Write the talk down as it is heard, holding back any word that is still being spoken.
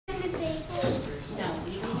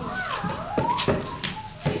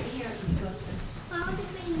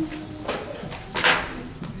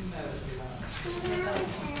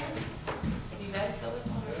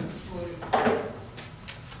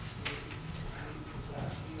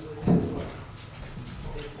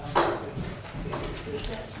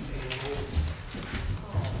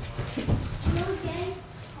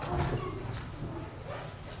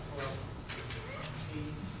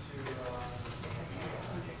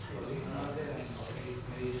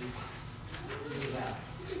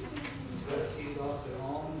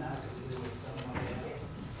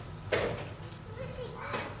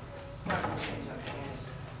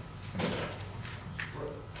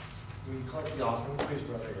the offering. Please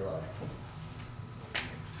brother your life.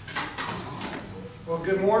 Well,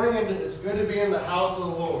 good morning, and it's good to be in the house of the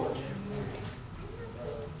Lord.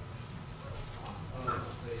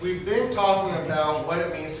 We've been talking about what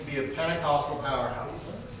it means to be a Pentecostal powerhouse.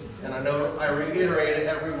 And I know I reiterate it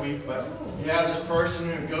every week, but you have this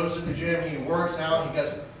person who goes to the gym, he works out, he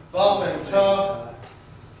gets buff and tough,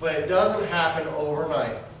 but it doesn't happen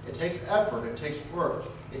overnight. It takes effort, it takes work,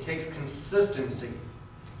 it takes consistency.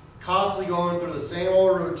 Constantly going through the same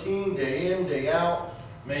old routine, day in, day out,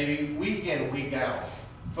 maybe week in, week out,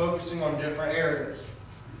 focusing on different areas.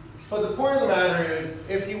 But the point of the matter is,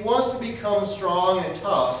 if he wants to become strong and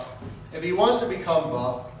tough, if he wants to become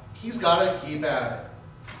buff, he's got to keep at it.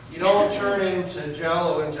 You don't turn into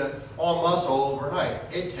jello, into all muscle overnight.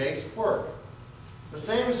 It takes work. The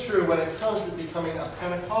same is true when it comes to becoming a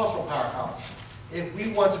Pentecostal powerhouse. If we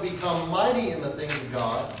want to become mighty in the things of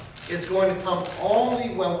God, it's going to come only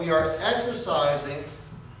when we are exercising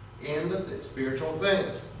in the spiritual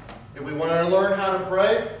things. If we want to learn how to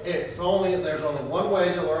pray, there's only one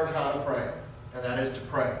way to learn how to pray, and that is to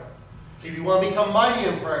pray. If you want to become mighty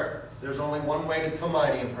in prayer, there's only one way to become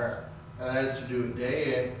mighty in prayer, and that is to do it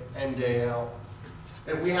day in and day out.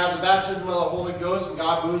 If we have the baptism of the Holy Ghost and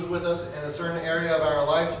God moves with us in a certain area of our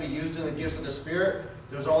life to be used in the gifts of the Spirit,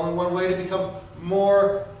 there's only one way to become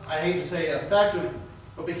more, I hate to say effective,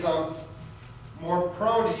 but become more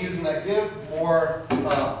prone to using that gift, more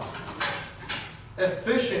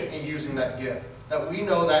efficient in using that gift. That we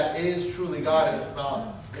know that it is truly God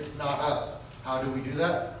and it's not us. How do we do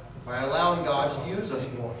that? By allowing God to use us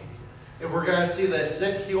more. If we're going to see the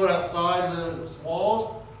sick healed outside the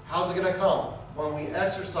walls, how's it going to come? When we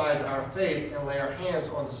exercise our faith and lay our hands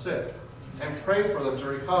on the sick and pray for them to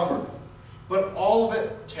recover. But all of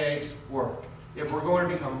it takes work. If we're going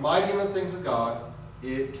to become mighty in the things of God,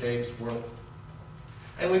 it takes work.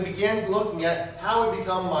 And we began looking at how we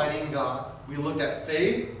become mighty in God. We looked at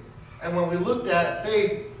faith, and when we looked at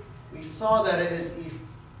faith, we saw that it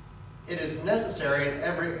is necessary in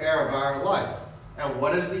every area of our life. And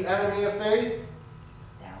what is the enemy of faith?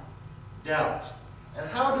 Doubt. And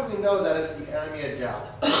how do we know that it's the enemy of doubt?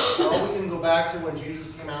 Well, we can go back to when Jesus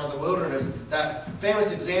came out of the wilderness, that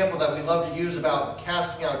famous example that we love to use about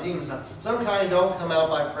casting out demons. Now, some kind don't come out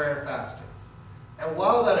by prayer and fasting. And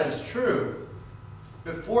while that is true,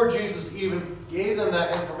 before Jesus even gave them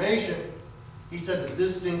that information, he said that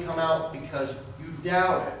this didn't come out because you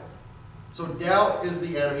doubted. So doubt is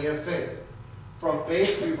the enemy of faith. From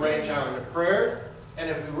faith, we branch out into prayer. And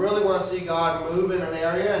if we really want to see God move in an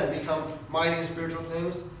area and become mighty in spiritual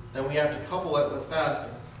things, then we have to couple it with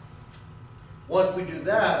fasting. Once we do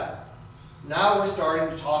that, now we're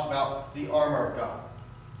starting to talk about the armor of God.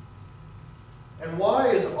 And why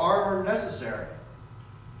is armor necessary?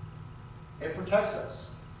 It protects us.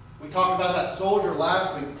 We talked about that soldier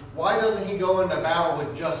last week. Why doesn't he go into battle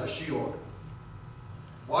with just a shield?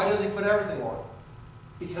 Why does he put everything on?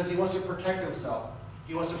 Because he wants to protect himself.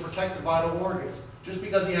 He wants to protect the vital organs. Just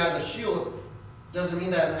because he has a shield doesn't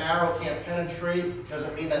mean that an arrow can't penetrate,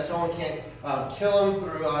 doesn't mean that someone can't kill him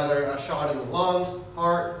through either a shot in the lungs,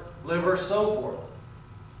 heart, liver, so forth.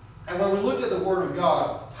 And when we looked at the Word of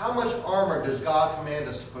God, how much armor does God command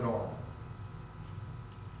us to put on?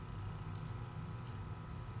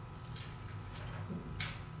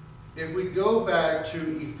 If we go back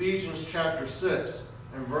to Ephesians chapter 6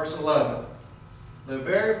 and verse 11, the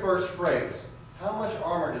very first phrase, how much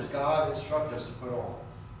armor does God instruct us to put on?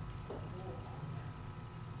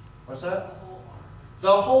 What's that? The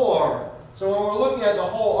whole armor. So when we're looking at the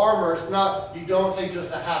whole armor, it's not, you don't take just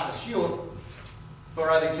a half a shield, but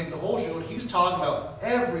rather you take the whole shield. He's talking about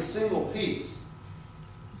every single piece.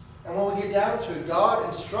 And when we get down to it, God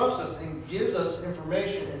instructs us and gives us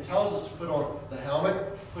information and tells us to put on the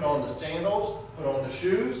helmet, put on the sandals, put on the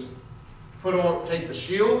shoes, take the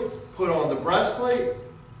shield, put on the breastplate,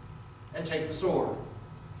 and take the sword.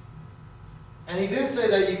 And he didn't say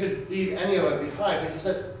that you could leave any of it behind, but he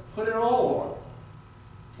said, put it all on.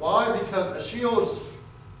 Why? Because a shield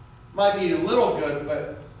might be a little good,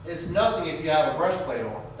 but it's nothing if you have a breastplate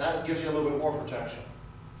on. That gives you a little bit more protection.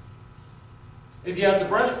 If you have the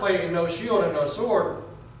breastplate and no shield and no sword,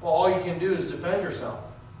 well, all you can do is defend yourself.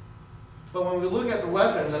 But when we look at the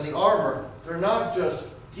weapons and the armor, they're not just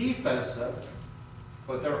defensive,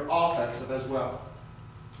 but they're offensive as well.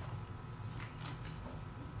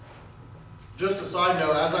 Just a side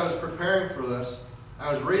note, as I was preparing for this,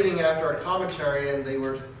 I was reading after a commentary, and they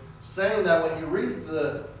were saying that when you read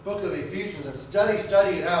the book of Ephesians and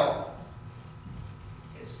study it out,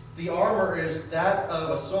 the armor is that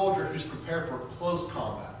of a soldier who's prepared for close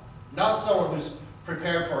combat. Not someone who's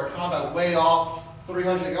prepared for a combat way off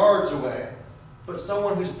 300 yards away, but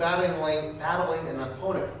someone who's battling an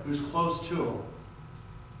opponent who's close to him.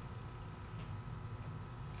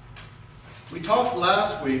 We talked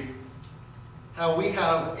last week how we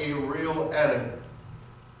have a real enemy.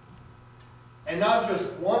 And not just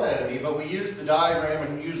one enemy, but we used the diagram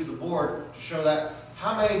and used the board to show that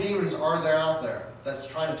how many demons are there out there that's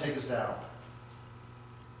trying to take us down.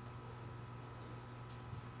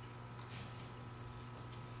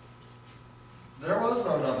 There was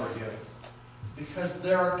no number given, because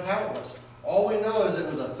there are countless. All we know is it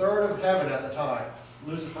was a third of heaven at the time,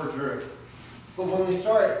 Lucifer drew. But when we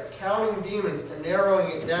start counting demons and narrowing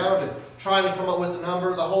it down and trying to come up with a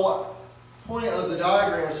number, the whole point of the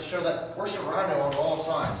diagram is to show that we're surrounded on all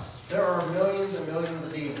sides. There are millions and millions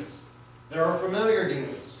of demons. There are familiar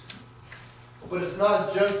demons. But it's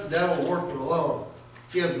not just the devil working alone.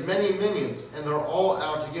 He has many minions, and they're all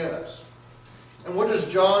out to get us. And what does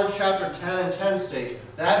John chapter 10 and 10 state?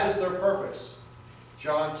 That is their purpose.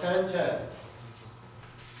 John 10:10.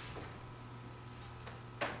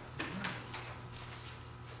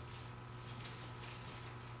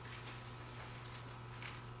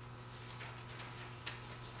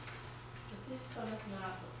 Cometh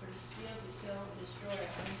not but for to steal, to kill, and destroy. I am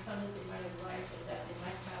come that they might have life, and that they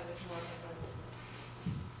might have it more abundantly.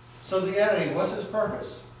 So the enemy, what's his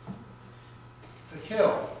purpose? To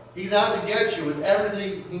kill. He's out to get you with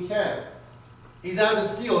everything he can. He's out to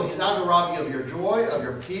steal. He's out to rob you of your joy, of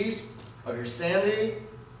your peace, of your sanity.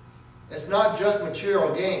 It's not just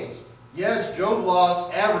material gains. Yes, Job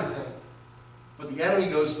lost everything, but the enemy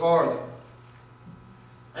goes farther.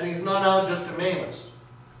 And he's not out just to maim us,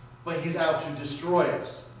 but he's out to destroy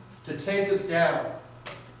us, to take us down.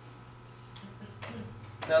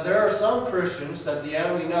 Now there are some Christians that the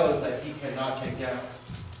enemy knows that he cannot take down.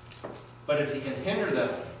 But if he can hinder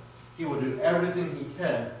them, he will do everything he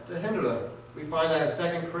can to hinder them. We find that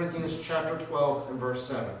in 2 Corinthians chapter 12 and verse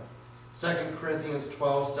 7. 2 Corinthians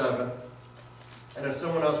 12:7. And if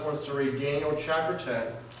someone else wants to read Daniel chapter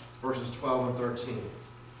 10, verses 12 and 13.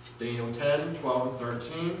 Daniel 10, 12 and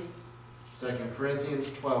 13. 2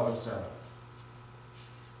 Corinthians 12 and 7.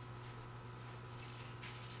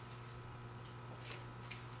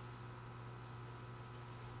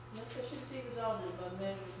 Lest I should be exalted above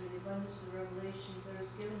measure through the abundance of the revelations, there is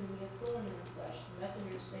given to me a thorn in the flesh, the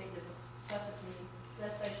messenger of Satan that puffeth me,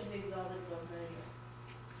 lest I should be exalted above measure.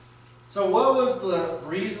 So what was the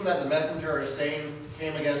reason that the messenger of Satan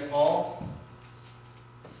came against Paul?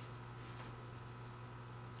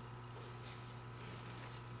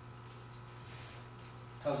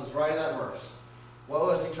 Tells us right in that verse. What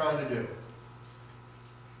was he trying to do?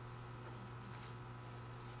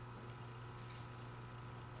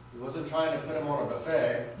 He wasn't trying to put him on a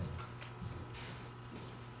buffet,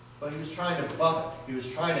 but he was trying to buffet. He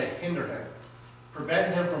was trying to hinder him,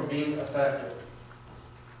 prevent him from being effective.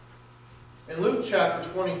 In Luke chapter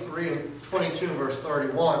 23 and 22, verse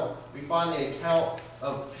 31, we find the account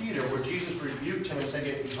of Peter where Jesus rebuked him and said,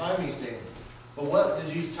 "Get behind me, Satan." But what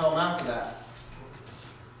did Jesus tell him after that?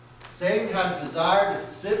 Satan has desired to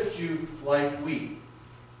sift you like wheat,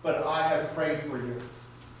 but I have prayed for you.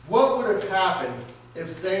 What would have happened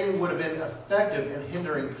if Satan would have been effective in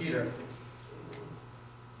hindering Peter?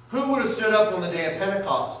 Who would have stood up on the day of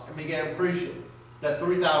Pentecost and began preaching that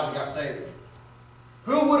 3,000 got saved?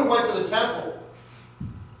 Who would have went to the temple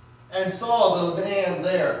and saw the man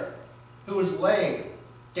there who was lame,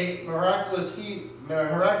 miraculously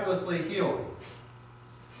healed?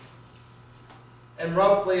 And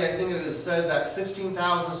roughly, I think it is said that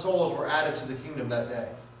 16,000 souls were added to the kingdom that day.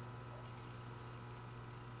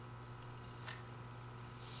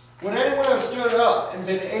 Would anyone have stood up and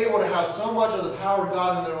been able to have so much of the power of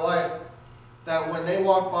God in their life that when they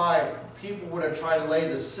walked by, people would have tried to lay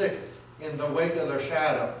the sick in the wake of their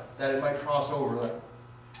shadow, that it might cross over them?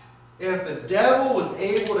 If the devil was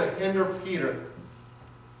able to hinder Peter,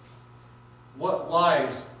 what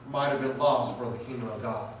lives might have been lost for the kingdom of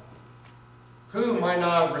God? Who might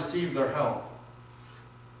not have received their help?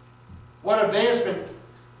 What advancement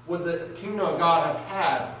would the kingdom of God have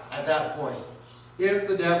had at that point if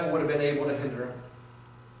the devil would have been able to hinder him?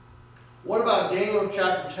 What about Daniel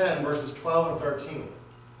chapter 10, verses 12 and 13?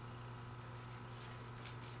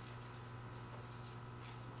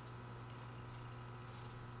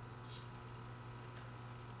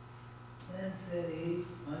 Then said he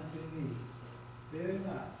unto me, Fear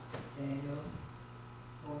not, Daniel,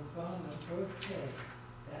 for from the first day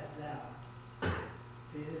that thou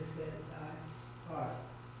didst set thy heart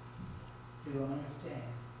to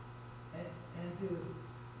understand, and to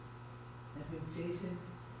chasten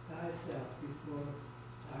thyself before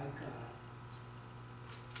thy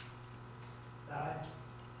God,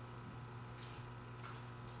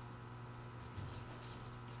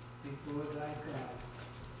 before thy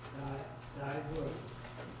God, thy word.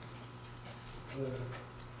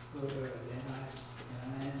 Word, and I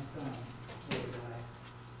am come for thy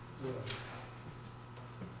word.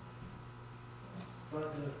 But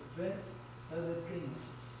the prince of the kingdom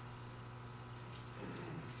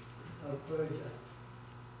of Persia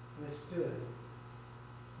withstood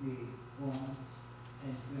me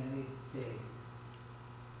 21 days.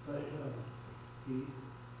 But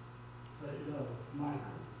lo,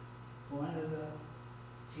 Michael, one of the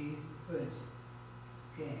chief princes,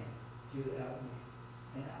 came to help me,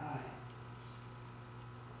 and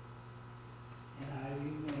I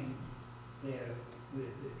remained there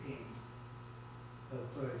with the king of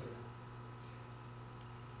Persia.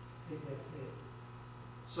 I think that's it.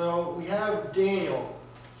 So we have Daniel.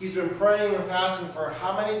 He's been praying and fasting for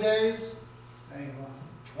how many days?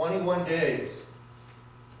 21 days.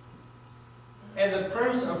 And the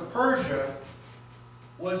prince of Persia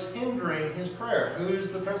was hindering his prayer. Who is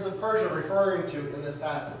the prince of Persia referring to in this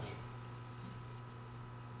passage?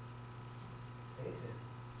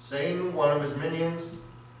 Satan, one of his minions.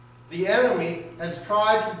 The enemy has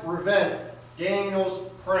tried to prevent Daniel's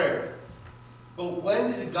prayer. But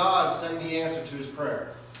when did God send the answer to his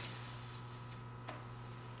prayer?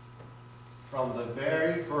 From the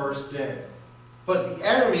very first day. But the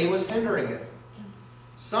enemy was hindering it.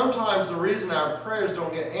 Sometimes the reason our prayers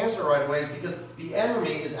don't get answered right away is because the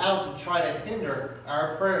enemy is out to try to hinder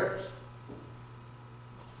our prayers.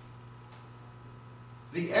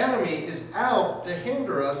 The enemy is out to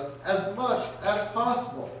hinder us as much as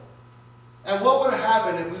possible. And what would have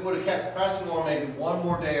happened if we would have kept pressing on maybe one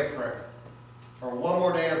more day of prayer? Or one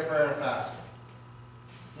more day of prayer and fasting?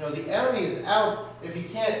 You know, the enemy is out. If he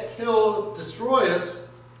can't kill, destroy us,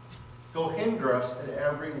 he'll hinder us in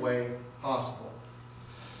every way possible.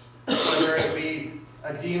 Whether it be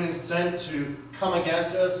a demon sent to come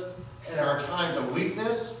against us in our times of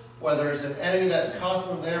weakness, whether it's an enemy that's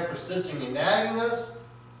constantly there persisting and nagging us,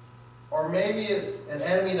 or maybe it's an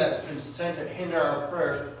enemy that's been sent to hinder our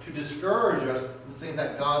prayers, to discourage us and think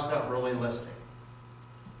that God's not really listening.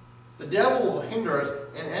 The devil will hinder us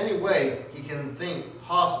in any way he can think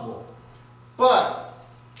possible. But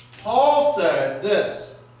Paul said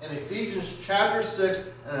this in Ephesians chapter 6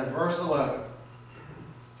 and in verse 11.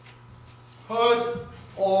 Put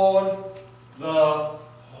on the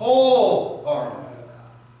whole armor,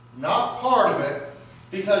 not part of it,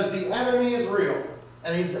 because the enemy is real,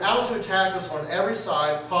 and he's out to attack us on every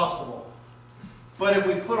side possible. But if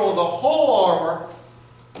we put on the whole armor,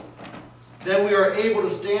 then we are able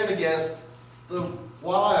to stand against the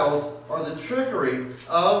wiles or the trickery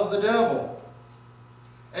of the devil.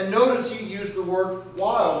 And notice he used the word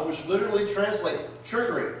wiles, which literally translates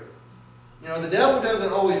trickery. You know, the devil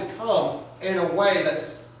doesn't always come in a way that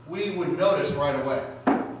we would notice right away.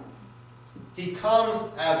 He comes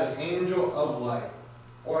as an angel of light.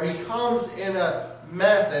 Or he comes in a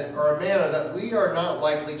method or a manner that we are not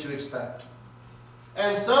likely to expect.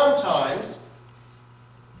 And sometimes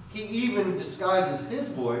he even disguises his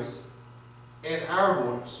voice in our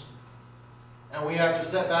voice. And we have to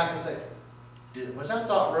sit back and say, was that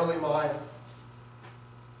thought really mine?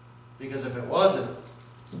 Because if it wasn't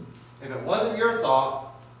your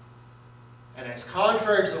thought, and it's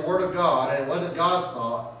contrary to the Word of God, and it wasn't God's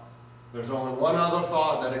thought, there's only one other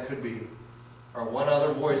thought that it could be, or one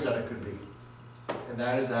other voice that it could be, and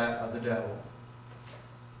that is that of the devil.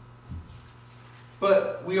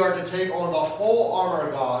 But we are to take on the whole armor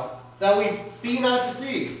of God, that we be not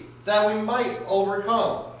deceived, that we might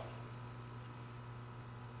overcome.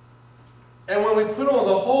 And when we put on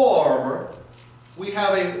the whole armor, we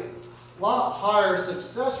have a lot higher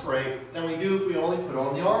success rate than we do if we only put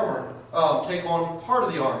on the armor, take on part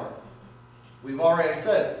of the armor. We've already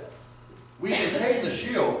said, we can take the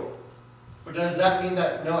shield, but does that mean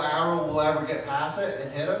that no arrow will ever get past it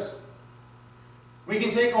and hit us? We can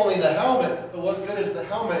take only the helmet, but what good is the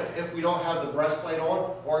helmet if we don't have the breastplate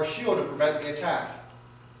on or a shield to prevent the attack?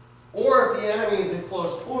 Or if the enemy is in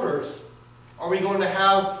close quarters, are we going to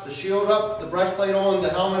have the shield up, the breastplate on, the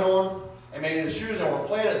helmet on, and maybe the shoes, and we're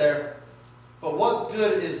planted there? But what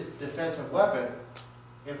good is defensive weapon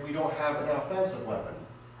if we don't have an offensive weapon?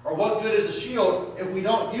 Or what good is the shield if we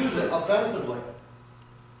don't use it offensively?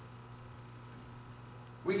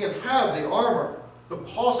 We can have the armor, but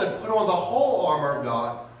Paul said put on the whole armor of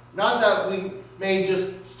God, not that we may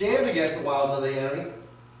just stand against the wiles of the enemy,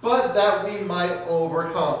 but that we might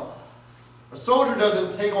overcome. A soldier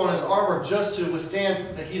doesn't take on his armor just to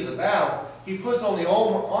withstand the heat of the battle. He puts on the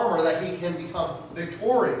armor that he can become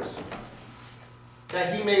victorious,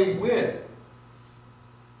 that he may win.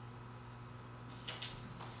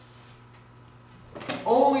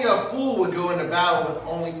 Only a a fool would go into battle with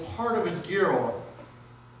only part of his gear on.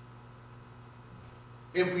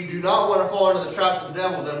 If we do not want to fall into the traps of the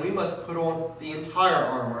devil, then we must put on the entire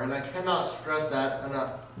armor, and I cannot stress that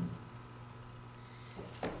enough.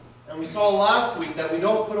 And we saw last week that we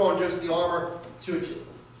don't put on just the armor to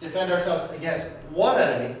defend ourselves against one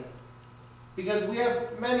enemy, because we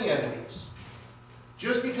have many enemies.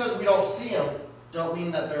 Just because we don't see them, don't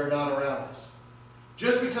mean that they're not around us.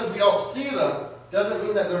 Just because we don't see them, doesn't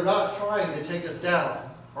mean that they're not trying to take us down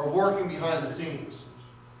or working behind the scenes.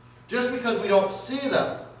 Just because we don't see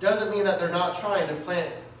them, doesn't mean that they're not trying to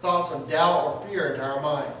plant thoughts of doubt or fear into our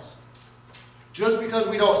minds. Just because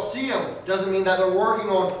we don't see them, doesn't mean that they're working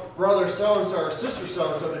on brother so-and-so or sister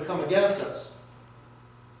so-and-so to come against us.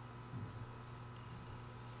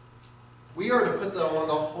 We are to put on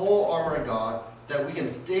the whole armor of God, that we can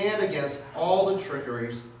stand against all the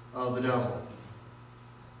trickeries of the devil.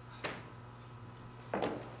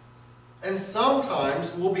 And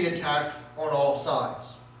sometimes we'll be attacked on all sides.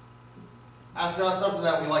 That's not something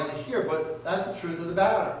that we like to hear, but that's the truth of the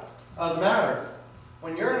matter.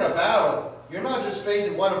 When you're in a battle, you're not just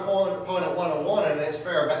facing one opponent one-on-one and it's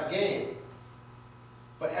fair game.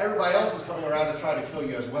 But everybody else is coming around to try to kill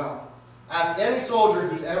you as well. Ask any soldier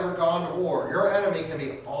who's ever gone to war. Your enemy can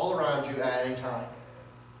be all around you at any time.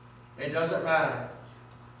 It doesn't matter.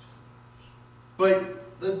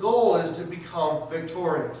 But the goal is to become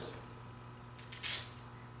victorious.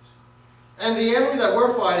 And the enemy that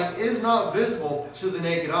we're fighting is not visible to the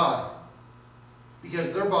naked eye,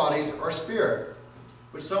 because their bodies are spirit.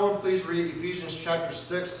 Would someone please read Ephesians chapter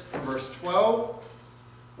 6 and verse 12?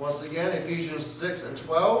 Once again, Ephesians 6 and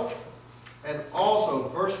 12. And also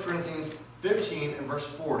 1 Corinthians 15 and verse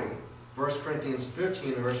 40. 1 Corinthians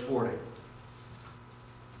 15 and verse 40.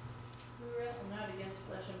 We wrestle not against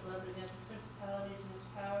flesh and blood, but against the principalities and its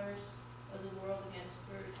powers of the world, against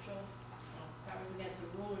powers against the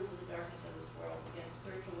rulers of the darkness of this world, against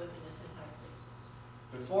spiritual wickedness in high places.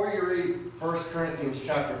 Before you read 1 Corinthians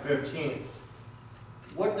chapter 15,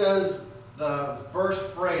 what does the first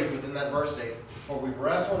phrase within that verse state? For we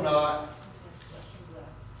wrestle not. Against flesh and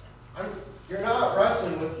blood. You're not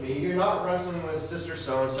wrestling with me. You're not wrestling with sister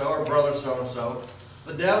so-and-so or brother so-and-so.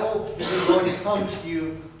 The devil is going to come to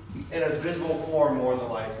you in a visible form more than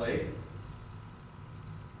likely.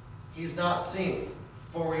 He's not seen.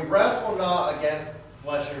 For we wrestle not against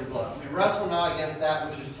flesh and blood. We wrestle not against that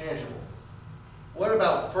which is tangible. What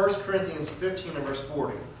about 1 Corinthians 15 and verse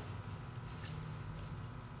 40?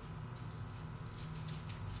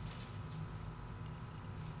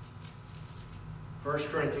 1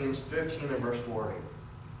 Corinthians 15 and verse 40.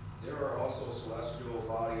 There are also celestial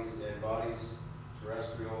bodies and bodies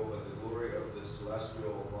terrestrial, but the glory of the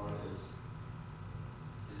celestial one is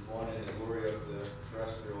one, and the glory of the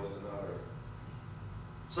terrestrial is another.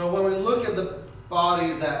 So when we look at the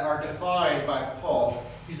bodies that are defined by Paul,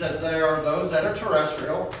 he says there are those that are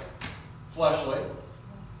terrestrial, fleshly,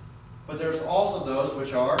 but there's also those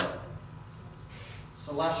which are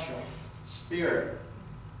celestial, spirit.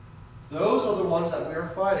 Those are the ones that we are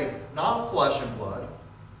fighting, not flesh and blood,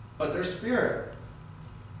 but their spirit.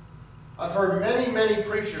 I've heard many, many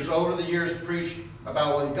preachers over the years preach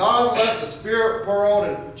about when God left the spirit world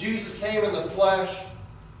and Jesus came in the flesh.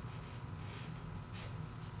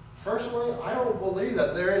 Personally, I don't believe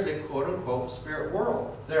that there is a quote-unquote spirit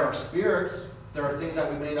world. There are spirits. There are things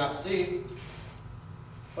that we may not see.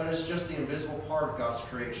 But it's just the invisible part of God's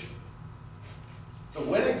creation. The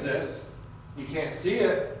wind exists. You can't see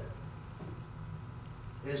it.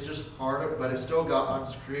 It's just part of it, but it's still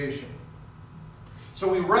God's creation. So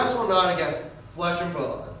we wrestle not against flesh and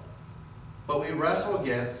blood, but we wrestle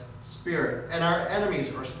against spirit. And our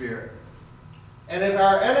enemies are spirit. And if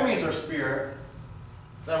our enemies are spirit,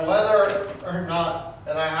 then whether or not,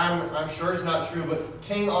 and I'm sure it's not true, but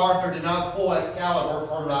King Arthur did not pull Excalibur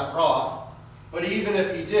from that rock. But even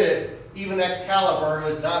if he did, even Excalibur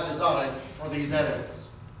was not designed for these enemies.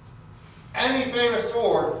 Any famous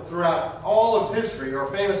sword throughout all of history, or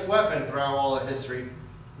famous weapon throughout all of history,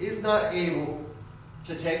 is not able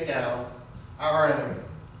to take down our enemy.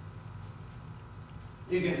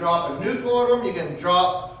 You can drop a nuke on them, you can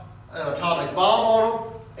drop an atomic bomb on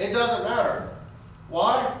them, it doesn't matter.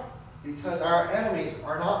 Why? Because our enemies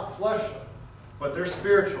are not fleshly, but they're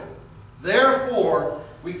spiritual. Therefore,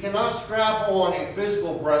 we cannot strap on a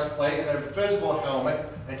physical breastplate and a physical helmet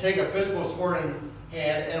and take a physical sword in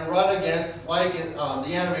hand and run against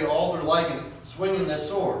the enemy all through Lycans swinging this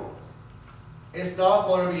sword. It's not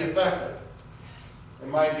going to be effective. It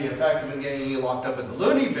might be effective in getting you locked up in the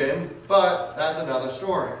loony bin, but that's another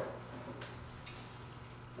story.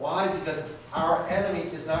 Why? Because our enemy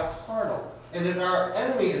is not carnal. And if our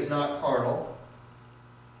enemy is not carnal,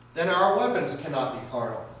 then our weapons cannot be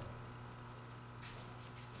carnal.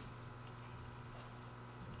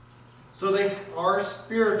 So they are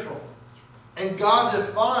spiritual. And God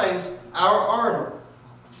defines our armor.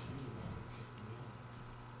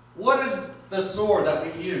 What is the sword that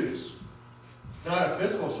we use? It's not a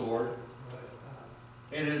physical sword.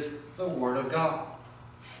 It is the Word of God.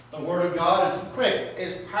 The Word of God is quick,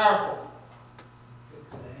 it's powerful.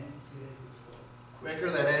 Quicker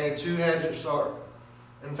than any two-edged sword.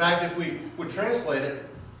 In fact, if we would translate it,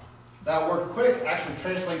 that word quick actually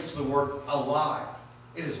translates to the word alive.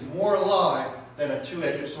 It is more alive than a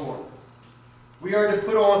two-edged sword. We are to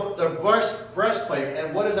put on the breastplate.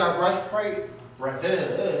 And what is our breastplate?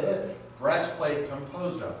 Breastplate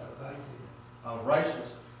composed of? Of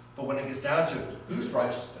righteousness. But when it gets down to whose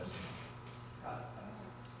righteousness?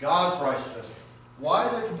 God's righteousness. Why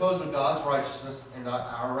is it composed of God's righteousness and not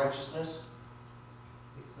our righteousness?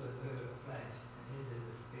 Because we're the flesh and his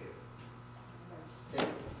is the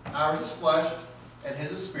spirit. Ours is flesh and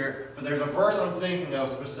his is spirit. But there's a verse I'm thinking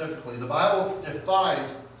of specifically. The Bible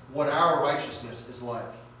defines what our righteousness is like.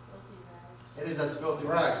 It is as filthy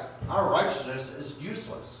rags. Our righteousness is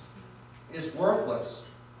useless. It's worthless.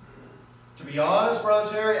 To be honest,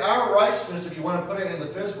 Brother Terry, our righteousness, if you want to put it in the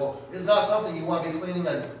physical, is not something you want to be cleaning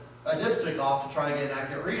a dipstick off to try to get an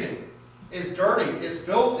accurate reading. It's dirty. It's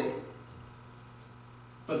filthy.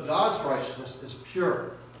 But God's righteousness is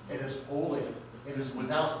pure. It is holy. It is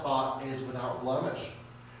without spot. It is without blemish.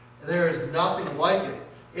 There is nothing like it.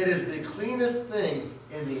 It is the cleanest thing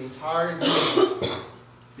in the entire universe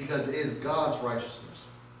because it is God's righteousness.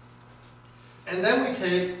 And then we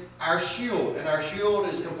take our shield, and our shield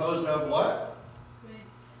is composed of what?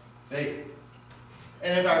 Faith.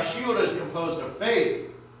 And if our shield is composed of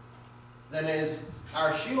faith, then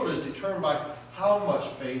our shield is determined by how much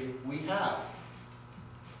faith we have.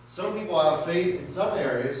 Some people have faith in some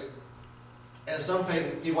areas, and some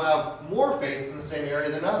people have more faith in the same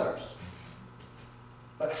area than others.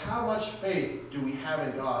 But how much faith do we have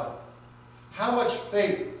in God? How much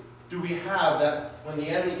faith do we have that when the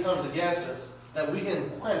enemy comes against us, that we can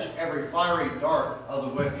quench every fiery dart of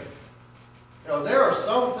the wicked? You know, there are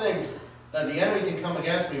some things that the enemy can come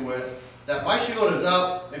against me with, that my shield is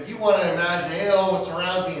up. If you want to imagine, it almost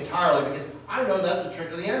surrounds me entirely, because I know that's the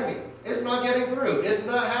trick of the enemy. It's not getting through. It's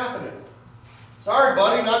not happening. Sorry,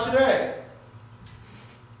 buddy, not today.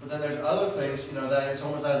 But then there's other things, you know, that it's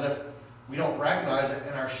almost as if we don't recognize it,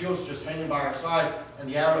 and our shield's just hanging by our side, and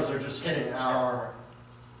the arrows are just hitting our armor.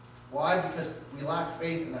 Why? Because we lack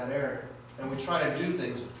faith in that area, and we try to do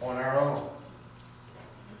things on our own,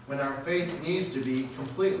 when our faith needs to be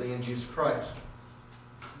completely in Jesus Christ.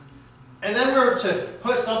 And then we're to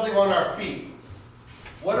put something on our feet.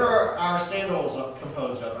 What are our sandals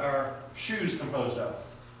composed of? Our shoes composed of?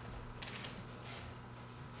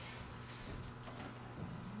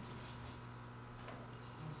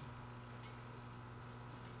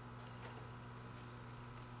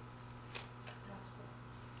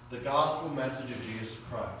 The gospel message of Jesus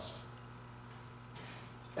Christ.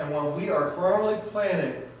 And when we are firmly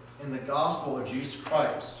planted in the gospel of Jesus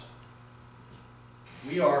Christ,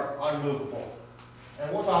 we are unmovable.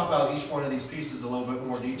 And we'll talk about each one of these pieces a little bit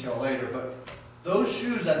more detail later, but those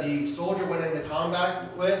shoes that the soldier went into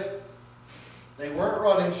combat with, they weren't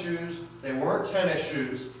running shoes, they weren't tennis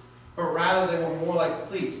shoes, but rather they were more like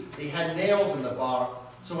cleats. They had nails in the bottom,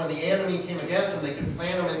 so when the enemy came against them, they could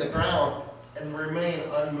plant them in the ground and remain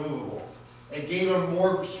unmovable. It gave them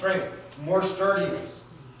more strength, more sturdiness,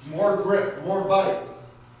 more grip, more bite.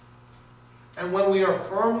 And when we are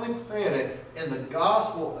firmly planted in the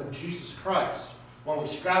gospel of Jesus Christ, when we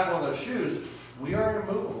strap on those shoes, we are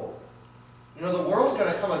immovable. You know, the world's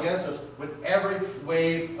going to come against us with every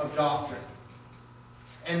wave of doctrine.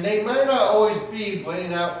 And they may not always be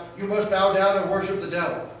laying out, you must bow down and worship the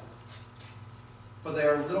devil. But they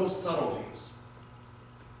are little subtleties.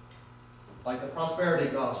 Like the prosperity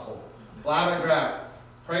gospel. Blab and grab.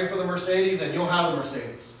 Pray for the Mercedes and you'll have a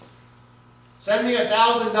Mercedes. Send me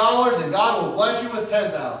 $1,000 and God will bless you with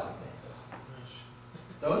 10,000.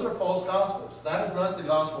 Those are false gospels. That is not the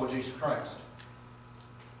gospel of Jesus Christ.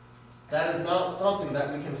 That is not something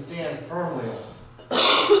that we can stand firmly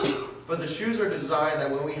on. But the shoes are designed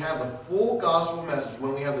that when we have the full gospel message,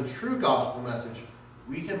 when we have the true gospel message,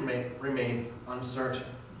 we can remain uncertain.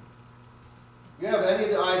 You have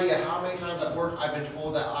any idea how many times at work I've been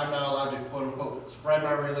told that I'm not allowed to, quote unquote, spread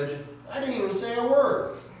my religion? I didn't even say a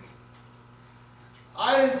word.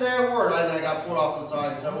 I didn't say a word, and I got pulled off to the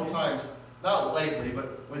side several times. Not lately,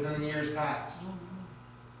 but within the years past.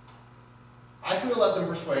 I could have let them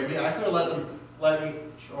persuade me. I could have let me,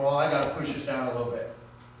 well, I got to push this down a little bit.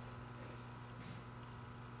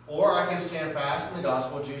 Or I can stand fast in the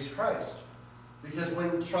gospel of Jesus Christ. Because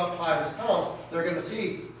when tough times come, they're going to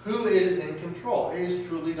see who is in control. It is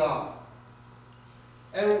truly God.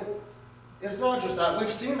 And it's not just that.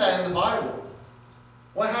 We've seen that in the Bible.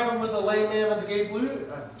 What happened with the lame man at the gate?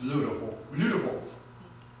 Beautiful.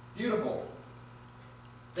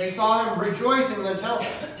 They saw him rejoicing in the temple.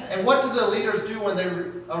 And what did the leaders do when they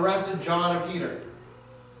arrested John and Peter?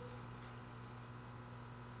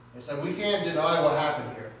 They said, we can't deny what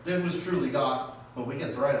happened here. This was truly God, but we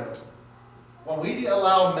can threaten him. When we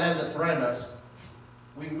allow men to threaten us,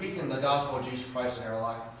 we weaken the gospel of Jesus Christ in our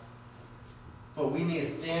life. But we need to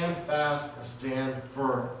stand fast and stand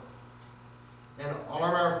firm. And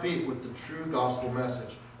arm our feet with the true gospel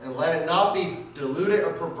message. And let it not be diluted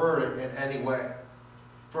or perverted in any way.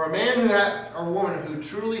 For a man or woman who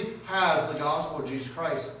truly has the gospel of Jesus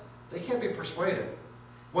Christ, they can't be persuaded.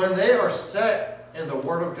 When they are set in the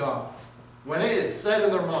Word of God, when it is set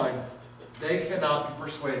in their mind, they cannot be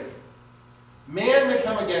persuaded. Man may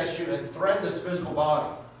come against you and threaten this physical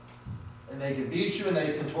body. And they can beat you and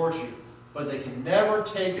they can torture you. But they can never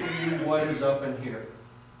take from you what is up in here.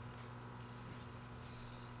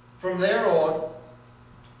 From there on,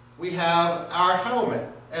 we have our helmet.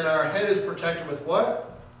 And our head is protected with what?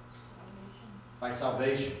 By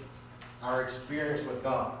salvation. Our experience with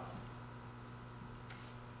God.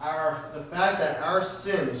 The fact that our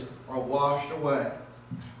sins are washed away.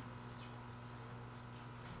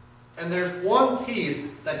 And there's one piece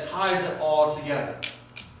that ties it all together.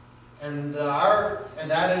 And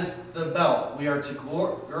that is the belt. We are to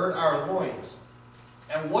gird our loins.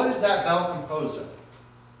 And what is that belt composed of?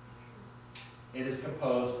 It is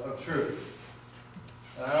composed of truth.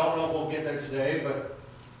 And I don't know if we'll get there today, but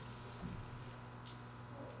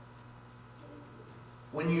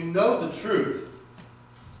when you know the truth,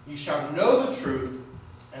 you shall know the truth,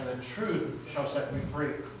 and the truth shall set you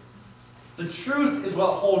free. The truth is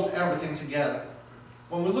what holds everything together.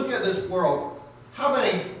 When we look at this world, how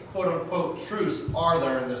many quote-unquote truths are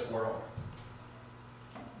there in this world?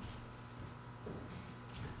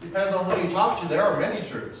 Depends on who you talk to. There are many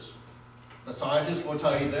truths. The scientists will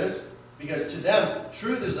tell you this, because to them,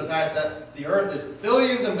 truth is the fact that the earth is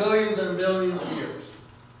billions and billions and billions of years.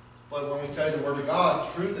 But when we study the Word of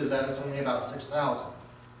God, truth is that it's only about 6,000.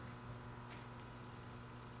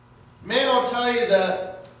 Man will tell you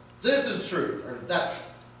that this is truth, or that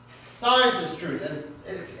science is truth, and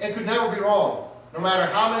it could never be wrong. No matter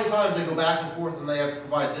how many times they go back and forth and they have to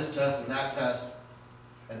provide this test and that test,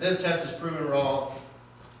 and this test is proven wrong,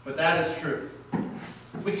 but that is truth.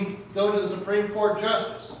 We can go to the Supreme Court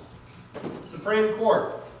Justice, Supreme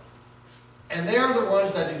Court, and they are the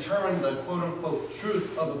ones that determine the quote-unquote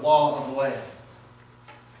truth of the law of the land.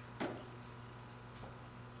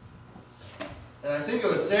 And I think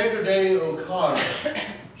it was Sandra Day O'Connor.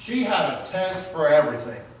 She had a test for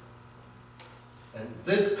everything. And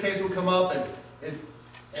this case would come up,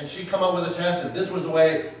 and she'd come up with a test, and this was the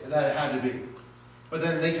way that it had to be. But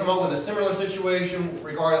then they come up with a similar situation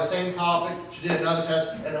regarding the same topic. She did another test,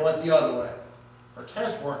 and it went the other way. Her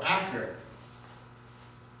tests weren't accurate.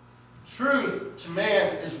 Truth to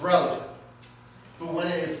man is relative. But when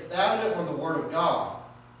it is founded on the Word of God,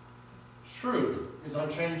 truth is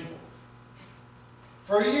unchangeable.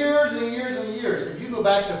 For years and years and years, if you go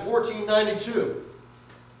back to 1492,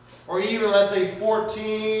 or even let's say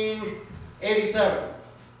 1487,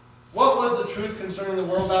 what was the truth concerning the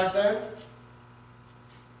world back then?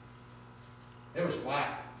 It was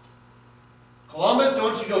flat. Columbus,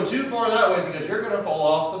 don't you go too far that way because you're going to fall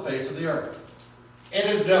off the face of the earth. It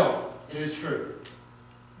is known. It is truth.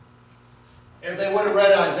 If they would have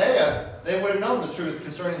read Isaiah, they would have known the truth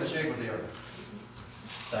concerning the shape of the earth.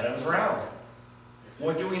 That it was round.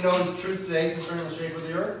 What do we know is the truth today concerning the shape of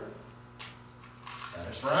the earth? That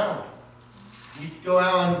it's round. You go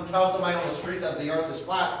out and tell somebody on the street that the earth is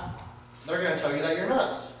flat, they're going to tell you that you're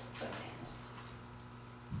nuts.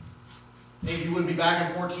 If you would be back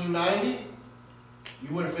in 1490, you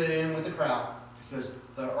would have fit in with the crowd because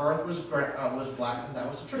the earth was flat and that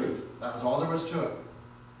was the truth. That was all there was to it.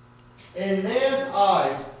 In man's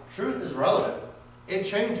eyes, truth is relative. It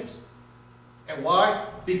changes. And why?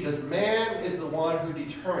 Because man is the one who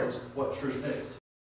determines what truth is.